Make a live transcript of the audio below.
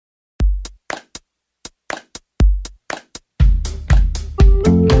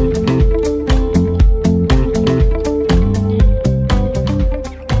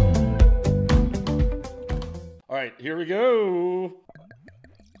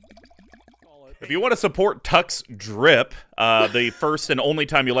If you want to support Tuck's Drip, the first and only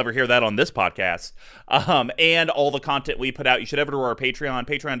time you'll ever hear that on this podcast, and all the content we put out, you should head over to our Patreon,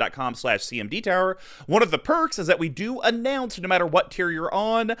 patreon.com/CMDTower. One of the perks is that we do announce, no matter what tier you're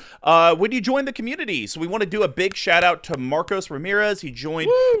on, when you join the community. So we want to do a big shout out to Marcos Ramirez. He joined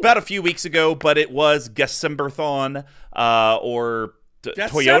about a few weeks ago, but it was December-thon, or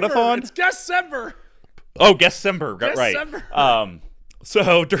Toyota-thon. It's December. Oh, December, right.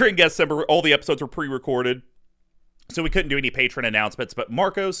 So during December, all the episodes were pre-recorded, so we couldn't do any patron announcements. But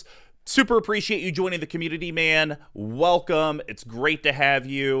Marcos, super appreciate you joining the community, man. Welcome. It's great to have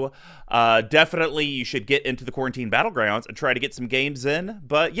you. Definitely you should get into the Quarantine Battlegrounds and try to get some games in.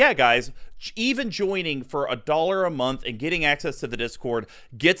 But yeah, guys, even joining for $1 a month and getting access to the Discord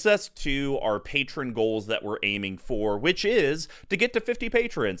gets us to our patron goals that we're aiming for, which is to get to 50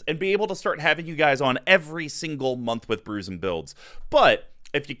 patrons and be able to start having you guys on every single month with Brews and Builds. But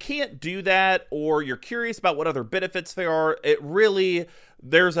if you can't do that, or you're curious about what other benefits there are,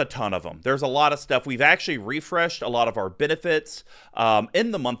 there's a ton of them. There's a lot of stuff. We've actually refreshed a lot of our benefits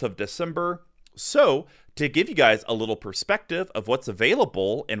in the month of December. So to give you guys a little perspective of what's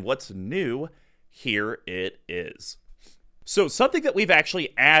available and what's new, here it is. So something that we've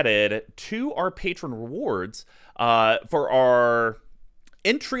actually added to our patron rewards for our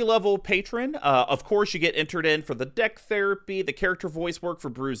entry-level patron, of course, you get entered in for the deck therapy, the character voice work for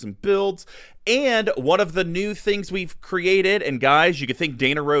Brews and Builds, and one of the new things we've created, and guys, you can thank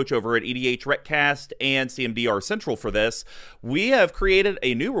Dana Roach over at EDH Retcast and CMDR Central for this, we have created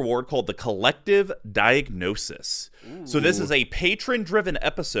a new reward called the Collective Diagnosis. Ooh. So this is a patron-driven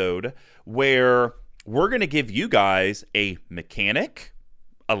episode where we're going to give you guys a mechanic,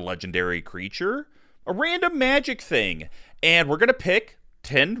 a legendary creature, a random magic thing, and we're going to pick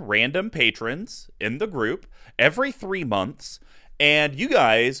 10 random patrons in the group every 3 months, and you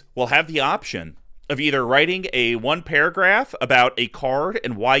guys will have the option of either writing a 1 paragraph about a card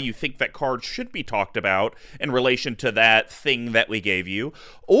and why you think that card should be talked about in relation to that thing that we gave you,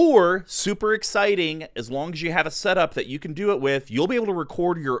 or super exciting, as long as you have a setup that you can do it with, you'll be able to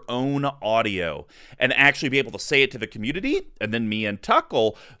record your own audio and actually be able to say it to the community, and then me and Tuck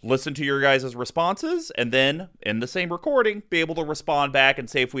will listen to your guys' responses, and then in the same recording be able to respond back and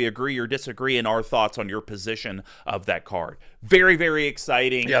say if we agree or disagree in our thoughts on your position of that card. Very, very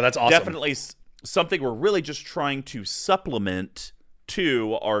exciting. Yeah, that's awesome. Definitely something we're really just trying to supplement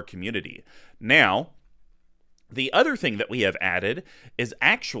to our community. Now, the other thing that we have added is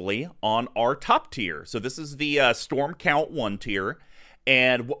actually on our top tier. So this is the Storm Count 1 tier.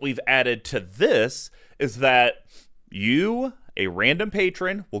 And what we've added to this is that you, a random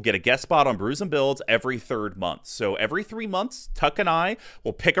patron, will get a guest spot on Brews and Builds every 3rd month. So every 3 months, Tuck and I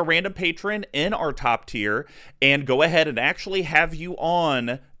will pick a random patron in our top tier and go ahead and actually have you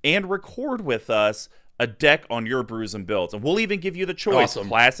on and record with us a deck on your Brews and Builds. And we'll even give you the choice. Awesome.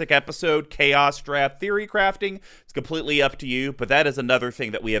 Classic episode, chaos draft, theory crafting. It's completely up to you, but that is another thing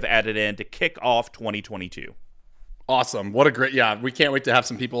that we have added in to kick off 2022. Awesome. What a great, we can't wait to have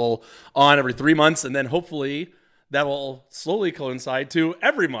some people on every 3 months, and then hopefully that will slowly coincide to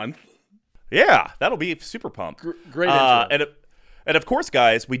every month. Yeah, that'll be super pumped. Great intro. And of course,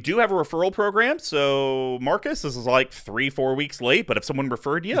 guys, we do have a referral program. So, Marcus, this is like 3-4 weeks late, but if someone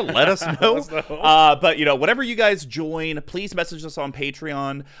referred you, let us know. But, whenever you guys join, please message us on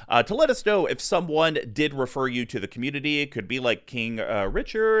Patreon to let us know if someone did refer you to the community. It could be like King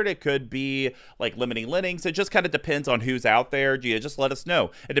Richard. It could be like Lemony Lennings. It just kind of depends on who's out there. Just let us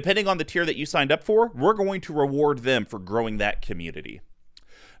know. And depending on the tier that you signed up for, we're going to reward them for growing that community.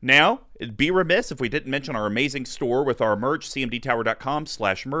 Now, it'd be remiss if we didn't mention our amazing store with our merch,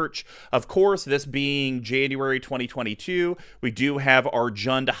 cmdtower.com/merch. Of course, this being January 2022, we do have our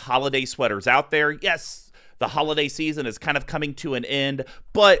Jund holiday sweaters out there. Yes, the holiday season is kind of coming to an end,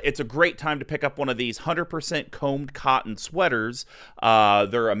 but it's a great time to pick up one of these 100% combed cotton sweaters.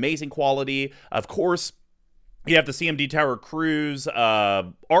 They're amazing quality. Of course, you have the CMD Tower Cruise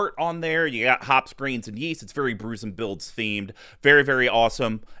art on there. You got hops, grains, and yeast. It's very Brews and Builds themed. Very, very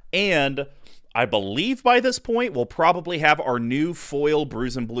awesome. And I believe by this point, we'll probably have our new foil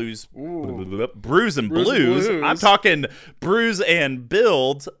Brews and Blues. Brews and Blues. I'm talking Brews and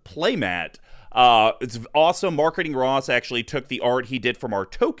Builds playmat. It's awesome. Marketing Ross actually took the art he did from our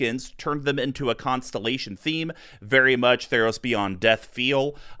tokens, turned them into a constellation theme. Very much Theros Beyond Death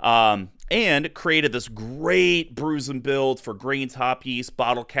feel. And created this great Brews and Builds for grains, hop, yeast,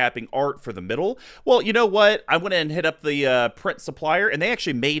 bottle capping art for the middle. Well, you know what? I went and hit up the print supplier, and they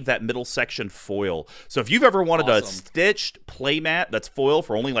actually made that middle section foil. So if you've ever wanted a stitched playmat that's foil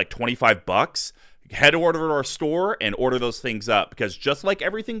for only like $25, head over to our store and order those things up, because just like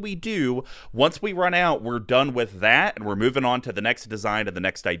everything we do, once we run out, we're done with that and we're moving on to the next design and the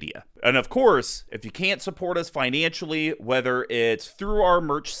next idea. And of course, if you can't support us financially, whether it's through our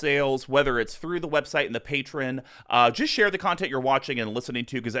merch sales, whether it's through the website and the Patreon, just share the content you're watching and listening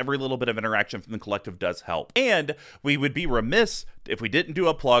to, because every little bit of interaction from the collective does help. And we would be remiss if we didn't do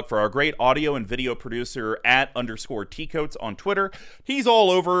a plug for our great audio and video producer @_tcoats on Twitter. He's all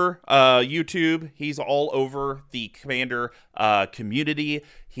over YouTube. He's all over the Commander community.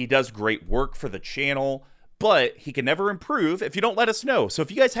 He does great work for the channel, but he can never improve if you don't let us know. So if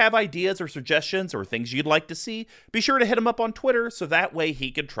you guys have ideas or suggestions or things you'd like to see, be sure to hit him up on Twitter so that way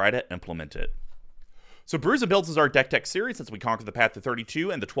he can try to implement it. So Brews and Builds is our deck tech series. Since we conquered the path to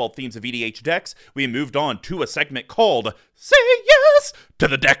 32 and the 12 themes of EDH decks, we moved on to a segment called Say Yes to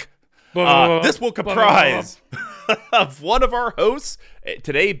the Deck. This will comprise of one of our hosts,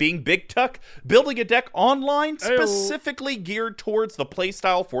 today being BigTuck, building a deck online specifically geared towards the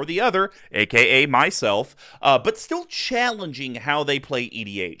playstyle for the other, aka myself, but still challenging how they play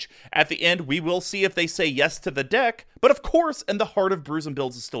EDH. At the end, we will see if they say yes to the deck, but of course, and the heart of Brews and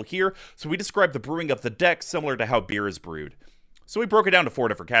Builds is still here, so we describe the brewing of the deck similar to how beer is brewed. So we broke it down to 4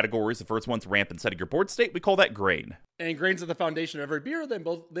 different categories. The first one's ramp and setting your board state. We call that grain. And grains are the foundation of every beer. They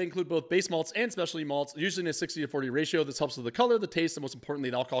include both base malts and specialty malts, usually in a 60-40 ratio. This helps with the color, the taste, and most importantly,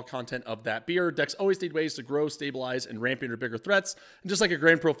 the alcohol content of that beer. Decks always need ways to grow, stabilize, and ramp into bigger threats. And just like a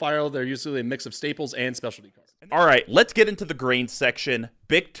grain profile, they're usually a mix of staples and specialty cards. All right, let's get into the grain section.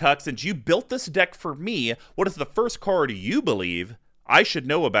 BigTuck, since you built this deck for me, what is the first card you believe I should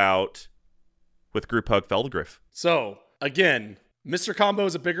know about with Group Hug Phelddagrif? So, again, Mr. Combo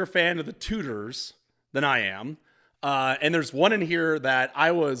is a bigger fan of the tutors than I am. And there's one in here that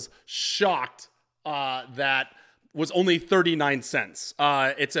I was shocked that was only 39 cents.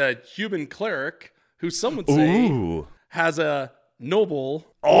 It's a human cleric who some would say has a noble.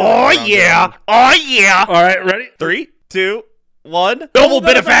 Oh, yeah. Oh, yeah. All right, ready? 3, 2, 1. Noble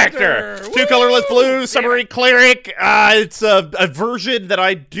Benefactor. 2 colorless blue, summary cleric. It's a version that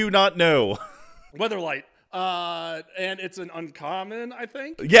I do not know. Weatherlight. And it's an uncommon, I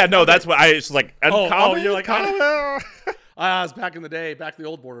think. Yeah, no, that's what I was like. Uncommon? Oh, you're like, it's back in the day, back to the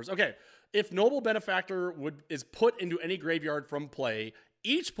old borders. Okay, if Noble Benefactor is put into any graveyard from play,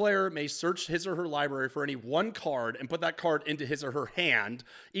 each player may search his or her library for any one card and put that card into his or her hand.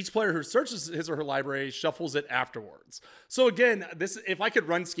 Each player who searches his or her library shuffles it afterwards. So again, if I could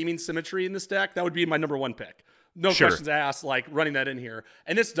run Scheming Symmetry in this deck, that would be my #1 pick. No questions asked, like running that in here.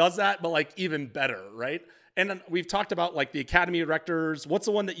 And this does that, but like even better, right? And then we've talked about like the Academy Rectors. What's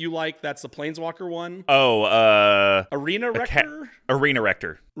the one that you like? That's the Planeswalker one. Oh, Arena Rector. Arena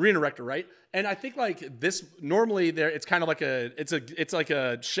Rector. Arena Rector, right? And I think like this normally it's kind of like it's like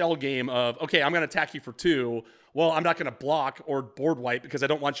a shell game of, okay, I'm gonna attack you for 2. Well, I'm not going to block or board wipe because I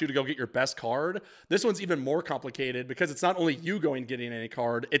don't want you to go get your best card. This one's even more complicated because it's not only you going getting any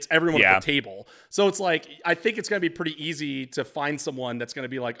card, it's everyone at the table. So it's like, I think it's going to be pretty easy to find someone that's going to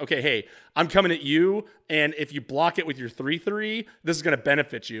be like, okay, hey, I'm coming at you, and if you block it with your 3/3, this is going to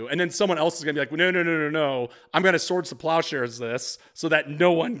benefit you. And then someone else is going to be like, no, I'm going to Swords to Plowshares this so that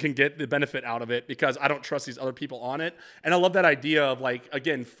no one can get the benefit out of it because I don't trust these other people on it. And I love that idea of like,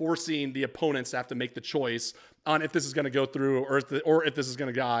 again, forcing the opponents to have to make the choice on if this is going to go through or if this is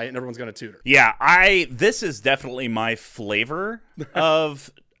going to die and everyone's going to tutor. Yeah, this is definitely my flavor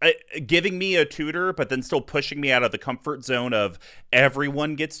of giving me a tutor, but then still pushing me out of the comfort zone of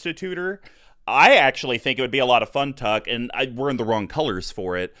everyone gets to tutor. I actually think it would be a lot of fun, Tuck, and we're in the wrong colors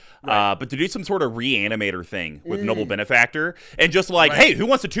for it, but to do some sort of reanimator thing with Noble Benefactor, and just like, hey, who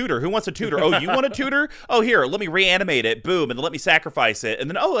wants a tutor? Who wants a tutor? Oh, you want a tutor? Oh, here, let me reanimate it, boom, and then let me sacrifice it, and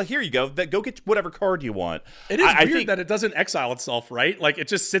then, oh, here you go, go get whatever card you want. It is weird that it doesn't exile itself, right? Like, it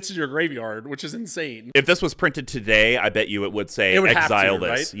just sits in your graveyard, which is insane. If this was printed today, I bet you it would say exile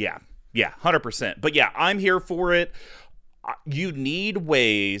this. Right? Yeah, 100%. But yeah, I'm here for it. You need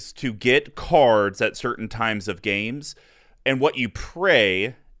ways to get cards at certain times of games, and what you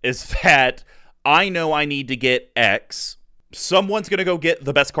pray is that I know I need to get X. Someone's going to go get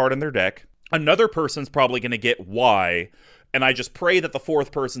the best card in their deck. Another person's probably going to get Y, and I just pray that the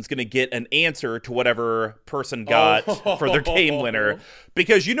 4th person's going to get an answer to whatever person got for their game winner.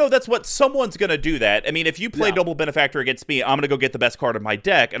 Because you know that's what someone's going to do that. I mean, if you play Noble Benefactor against me, I'm going to go get the best card of my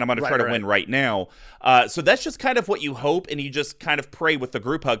deck, and I'm going to try to win right now. So that's just kind of what you hope, and you just kind of pray with the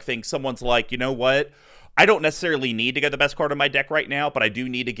group hug thing. Someone's like, you know what? I don't necessarily need to get the best card of my deck right now, but I do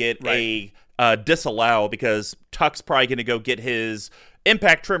need to get a disallow because Tuck's probably going to go get his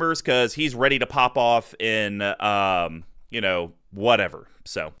impact trimmers because he's ready to pop off in whatever.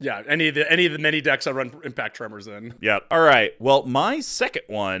 So yeah, any of the mini decks I run Impact Tremors in. Yep. All right. Well, my second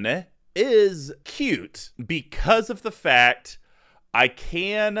one is cute because of the fact I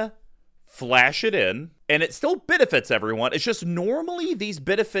can flash it in, and it still benefits everyone. It's just normally these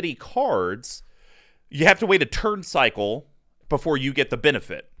benefit-y cards, you have to wait a turn cycle before you get the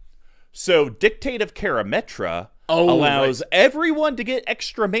benefit. So Dictate of Karametra allows everyone to get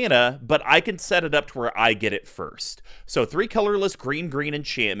extra mana, but I can set it up to where I get it first. So 3 colorless green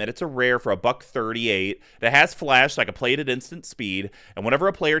enchantment. It's a rare for $1.38. It has flash, so I can play it at instant speed. And whenever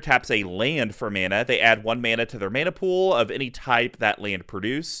a player taps a land for mana, they add 1 mana to their mana pool of any type that land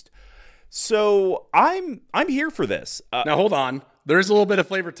produced. So I'm here for this. Now hold on. There's a little bit of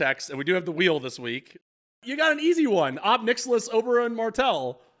flavor text, and we do have the wheel this week. You got an easy one. Ob Nixilis, Oberon,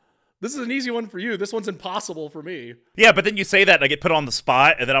 Martel. This is an easy one for you. This one's impossible for me. Yeah, but then you say that and I get put on the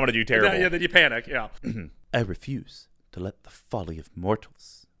spot, and then I'm going to do terrible. Yeah, then you panic, yeah. I refuse to let the folly of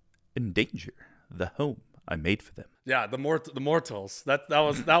mortals endanger the home I made for them. Yeah, the mortals. That's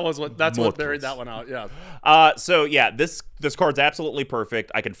what buried that one out. Yeah. So yeah, this card's absolutely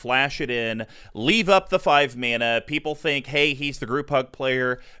perfect. I can flash it in, leave up the 5 mana. People think, hey, he's the group hug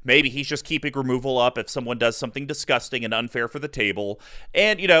player. Maybe he's just keeping removal up if someone does something disgusting and unfair for the table.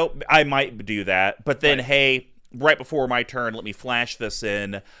 And I might do that. But then, hey, right before my turn, let me flash this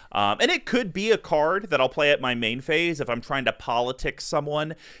in. And it could be a card that I'll play at my main phase if I'm trying to politic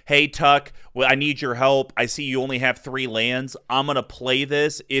someone. Hey, Tuck, well, I need your help. I see you only have 3 lands. I'm going to play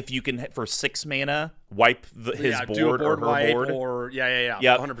this if you can, for 6 mana, wipe his board or her board. Or, yeah,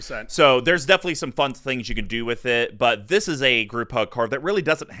 100%. So there's definitely some fun things you can do with it, but this is a group hug card that really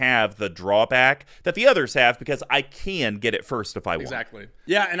doesn't have the drawback that the others have because I can get it first if I want. Exactly.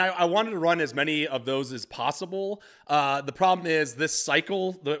 Yeah, and I wanted to run as many of those as possible. The problem is this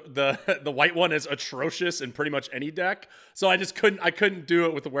cycle, the white one is atrocious in pretty much any deck. So I couldn't do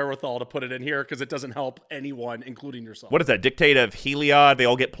it with the wherewithal to put it in here because it doesn't help anyone, including yourself. What is that? Dictate of Heliod, they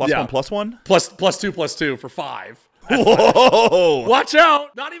all get +1/+1? +2/+2 for 5. Whoa! Watch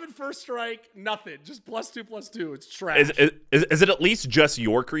out! Not even first strike, nothing. Just +2/+2. It's trash. Is it at least just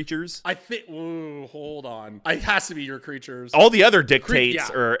your creatures? I think. Ooh, hold on. It has to be your creatures. All the other dictates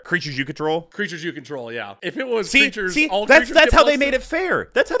are creatures you control. Creatures you control. Yeah. If it was creatures, that's how they made it fair.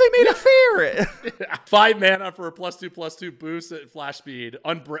 That's how they made it fair. 5 mana for a +2/+2 boost at flash speed.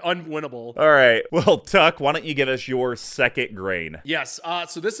 Unwinnable. All right. Well, Tuck, why don't you give us your second grain? Yes.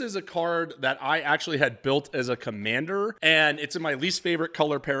 So this is a card that I actually had built as a commander, and it's in my least favorite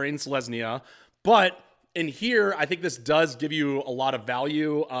color pairing, Selesnya. But in here, I think this does give you a lot of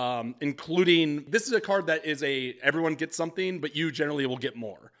value, including this is a card that is everyone gets something, but you generally will get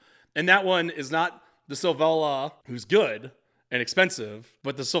more. And that one is not the Selvala, who's good and expensive,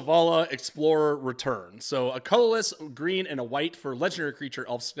 but the Selvala Explorer Return. So a colorless green and a white for legendary creature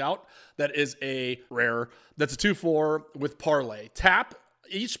Elf Scout. That is a rare. That's a 2/4 with Parlay. Tap.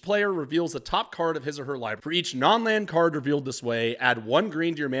 Each player reveals the top card of his or her library. For each non-land card revealed this way, add 1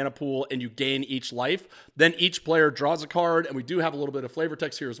 green to your mana pool and you gain each life. Then each player draws a card, and we do have a little bit of flavor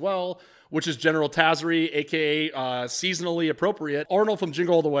text here as well, which is General Tazri, aka seasonally appropriate. Arnold from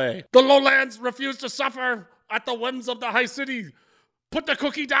Jingle All the Way. The lowlands refuse to suffer at the whims of the high city. Put the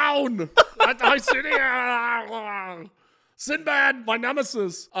cookie down at the high city. Sinbad, my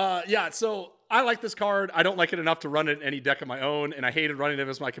nemesis. So I like this card. I don't like it enough to run it in any deck of my own, and I hated running it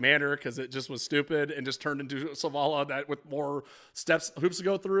as my commander because it just was stupid and just turned into Selvala that with more hoops to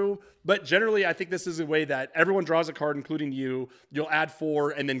go through. But generally, I think this is a way that everyone draws a card, including you. You'll add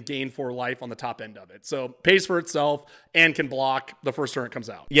 4 and then gain 4 life on the top end of it. So pays for itself and can block the first turn it comes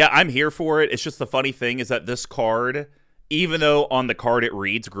out. Yeah, I'm here for it. It's just the funny thing is that this card, even though on the card it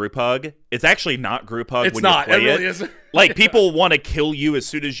reads group hug, it's actually not group hug when you play it. Really isn't. Like, people want to kill you as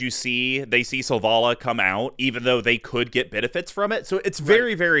soon as they see Selvala come out, even though they could get benefits from it. So it's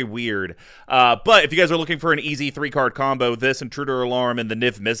very, very weird. But if you guys are looking for an easy 3-card combo, this Intruder Alarm and the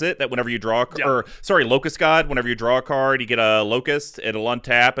Niv Mizzet, that whenever you draw, Locust God, whenever you draw a card, you get a Locust, it'll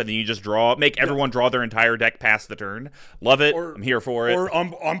untap, and then you just make everyone draw their entire deck past the turn. Love it. I'm here for it. Or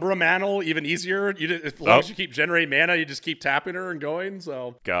Umbra Mantle, even easier. As long as you keep generating mana, you just keep tapping her and going.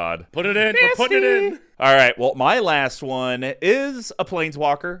 So God. Put it in. We're putting it in. All right, well, my last one is a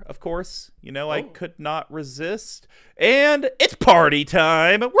Planeswalker, of course. I could not resist. And it's party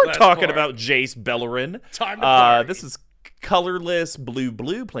time. We're talking about Jace Beleren. Time to party. This is colorless blue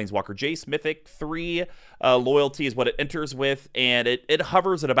Planeswalker Jace Mythic. 3 loyalty is what it enters with, and it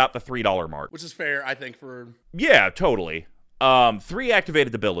hovers at about the $3 mark. Which is fair, I think, for... Yeah, totally. 3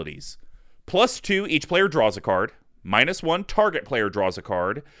 activated abilities. +2, each player draws a card. -1, target player draws a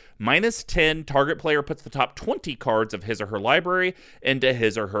card. -10, target player puts the top 20 cards of his or her library into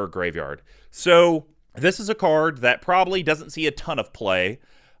his or her graveyard. So this is a card that probably doesn't see a ton of play,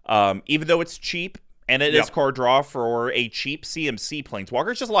 even though it's cheap. And it is card draw for a cheap CMC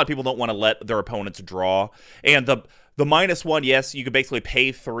Planeswalker. It's just a lot of people don't want to let their opponents draw. And the -1, yes, you could basically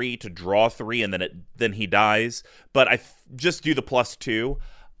pay 3 to draw 3, and then he dies. But just do the +2.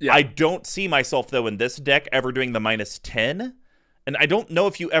 Yeah. I don't see myself, though, in this deck ever doing the -10. And I don't know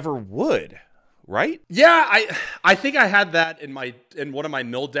if you ever would. Right? Yeah, I think I had that in one of my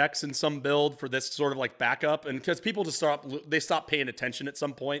mill decks in some build for this sort of like backup, and because people just stop paying attention at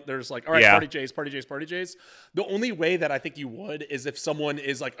some point. They're just like, all right, party Jays, party Jays, party Jays. The only way that I think you would is if someone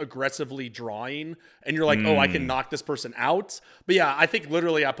is like aggressively drawing, and you're like, oh, I can knock this person out. But yeah, I think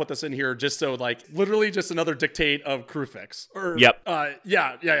literally I put this in here just so like literally just another dictate of crew fix. Or,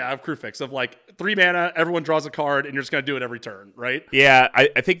 of crew fix of like 3 mana, everyone draws a card, and you're just gonna do it every turn, right? Yeah,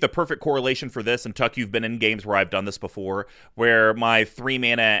 I think the perfect correlation for this, and Tuck, you've been in games where I've done this before, where my 3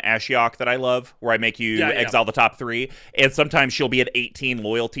 mana Ashiok that I love, where I make you exile the top 3, and sometimes she'll be at 18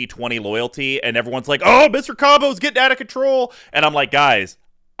 loyalty, 20 loyalty, and everyone's like, oh, Mr. Combo's getting out of control, and I'm like, guys,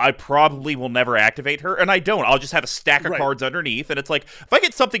 I probably will never activate her, and I don't. I'll just have a stack of cards underneath, and it's like, if I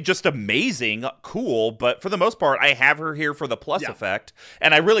get something just amazing, cool, but for the most part, I have her here for the plus effect,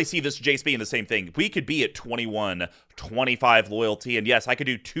 and I really see this Jace being the same thing. We could be at 21, 25 loyalty, and yes, I could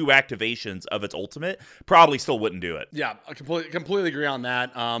do 2 activations of its ultimate, probably still wouldn't do it. Yeah, I completely agree on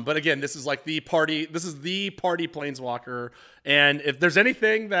that, but again, this is like the party Planeswalker, and if there's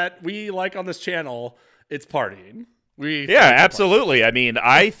anything that we like on this channel, it's partying. Absolutely. I mean,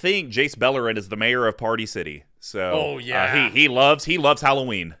 I think Jace Bellerin is the mayor of Party City. So, he loves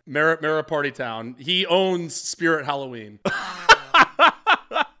Halloween. Mayor of Party Town. He owns Spirit Halloween.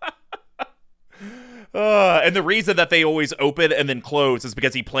 And the reason that they always open and then close is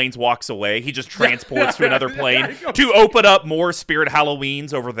because he planeswalks away. He just transports to another plane to open up more Spirit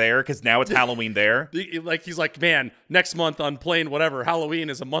Halloweens over there, because now it's Halloween there. He's like, man, next month on plane whatever, Halloween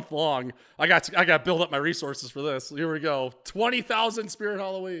is a month long. I got to build up my resources for this. Here we go. 20,000 Spirit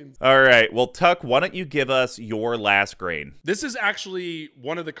Halloweens. All right. Well, Tuck, why don't you give us your last grain? This is actually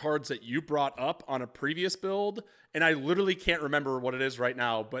one of the cards that you brought up on a previous build, and I literally can't remember what it is right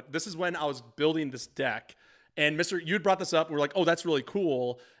now, but this is when I was building this deck, and you'd brought this up, and we're like, oh, that's really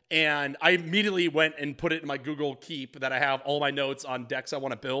cool, and I immediately went and put it in my Google Keep that I have all my notes on decks I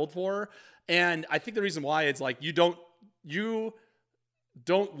want to build for, and I think the reason why is like you don't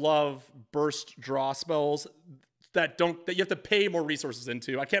love burst draw spells that you have to pay more resources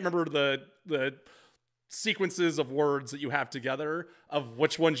into. I can't remember the sequences of words that you have together of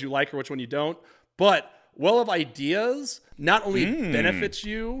which ones you like or which one you don't, but Well of Ideas not only benefits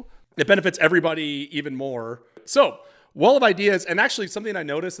you, it benefits everybody even more. So, Well of Ideas, and actually something I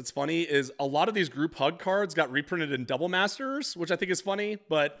noticed that's funny is a lot of these group hug cards got reprinted in Double Masters, which I think is funny,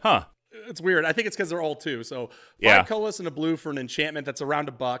 but it's weird. I think it's because they're all 2. So 5 colorless and a blue for an enchantment that's around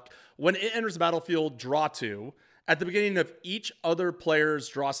 $1. When it enters the battlefield, draw 2. At the beginning of each other player's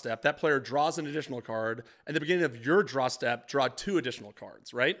draw step, that player draws an additional card. At the beginning of your draw step, draw 2 additional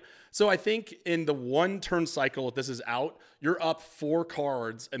cards, right? So I think in the 1 turn cycle, if this is out, you're up 4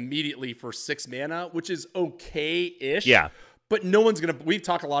 cards immediately for 6 mana, which is okay-ish. Yeah. But no one's going to, we've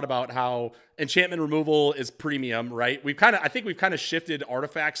talked a lot about how enchantment removal is premium, right? I think we've kind of shifted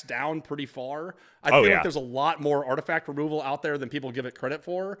artifacts down pretty far. I feel like there's a lot more artifact removal out there than people give it credit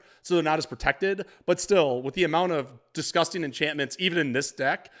for. So they're not as protected, but still with the amount of disgusting enchantments, even in this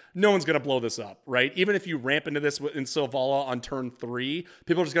deck, no one's going to blow this up, right? Even if you ramp into this in Sylvala on turn 3,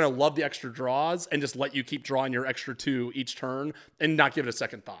 people are just going to love the extra draws and just let you keep drawing your extra 2 each turn and not give it a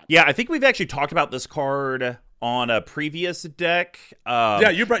second thought. Yeah, I think we've actually talked about this card on a previous deck.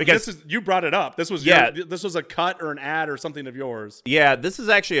 You brought it up. This was this was a cut or an ad or something of yours. Yeah, this is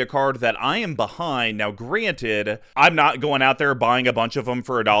actually a card that I am behind. Now, granted, I'm not going out there buying a bunch of them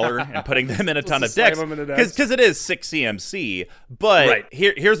for $1 and putting them in a ton of decks because it is 6 CMC. But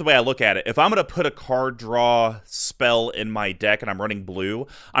here's the way I look at it. If I'm going to put a card draw spell in my deck and I'm running blue,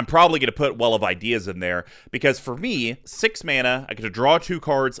 I'm probably going to put Well of Ideas in there because for me, 6 mana, I get to draw 2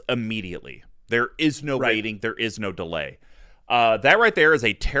 cards immediately. There is no waiting. There is no delay. That right there is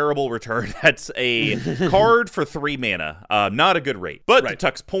a terrible return. That's a card for 3 mana. Not a good rate. But to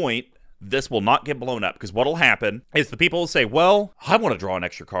Tuck's point, this will not get blown up because what'll happen is the people will say, well, I want to draw an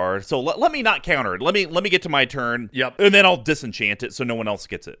extra card, so let me not counter it. Let me get to my turn, and then I'll disenchant it so no one else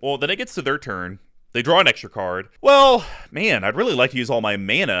gets it. Well, then it gets to their turn, They draw an extra card. Well, man, I'd really like to use all my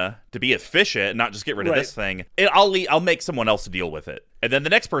mana to be efficient and not just get rid of this thing. I'll make someone else deal with it. And then the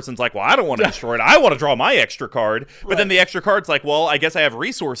next person's like, well, I don't want to destroy it. I want to draw my extra card. But then the extra card's like, well, I guess I have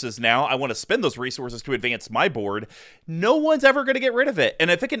resources now. I want to spend those resources to advance my board. No one's ever going to get rid of it. And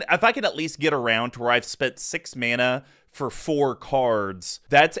if I can at least get around to where I've spent 6 mana for 4 cards,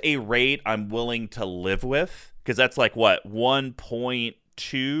 that's a rate I'm willing to live with. Because that's like, what,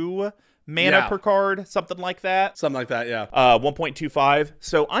 1.2 mana per card, something like that. Something like that, yeah. 1.25.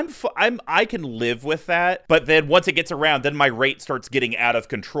 So I can live with that. But then once it gets around, then my rate starts getting out of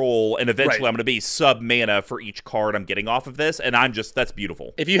control, and eventually I'm going to be sub mana for each card I'm getting off of this, and that's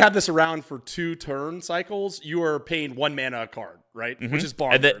beautiful. If you have this around for 2 turn cycles, you are paying 1 mana a card, right? Which is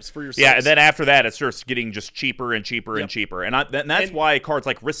bonkers for yourself. Yeah, and then after that, it starts getting just cheaper and cheaper and cheaper. And that's why cards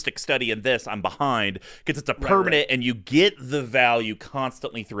like Ristic Study and this, I'm behind, because it's a permanent, and you get the value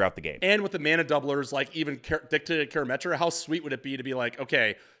constantly throughout the game. And with the mana doublers, like even Dictated Karametra, how sweet would it be to be like,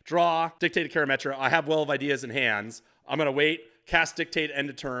 okay, draw Dictated Karametra, I have Well of Ideas in hands, I'm going to wait, cast Dictate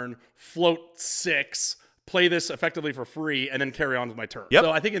end of turn, float 6, play this effectively for free, and then carry on with my turn. So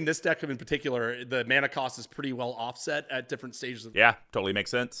I think in this deck in particular, the mana cost is pretty well offset at different stages of the totally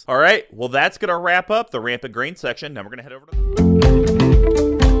makes sense. All right, well, that's going to wrap up the Rampant Grain section. Now we're going to head over to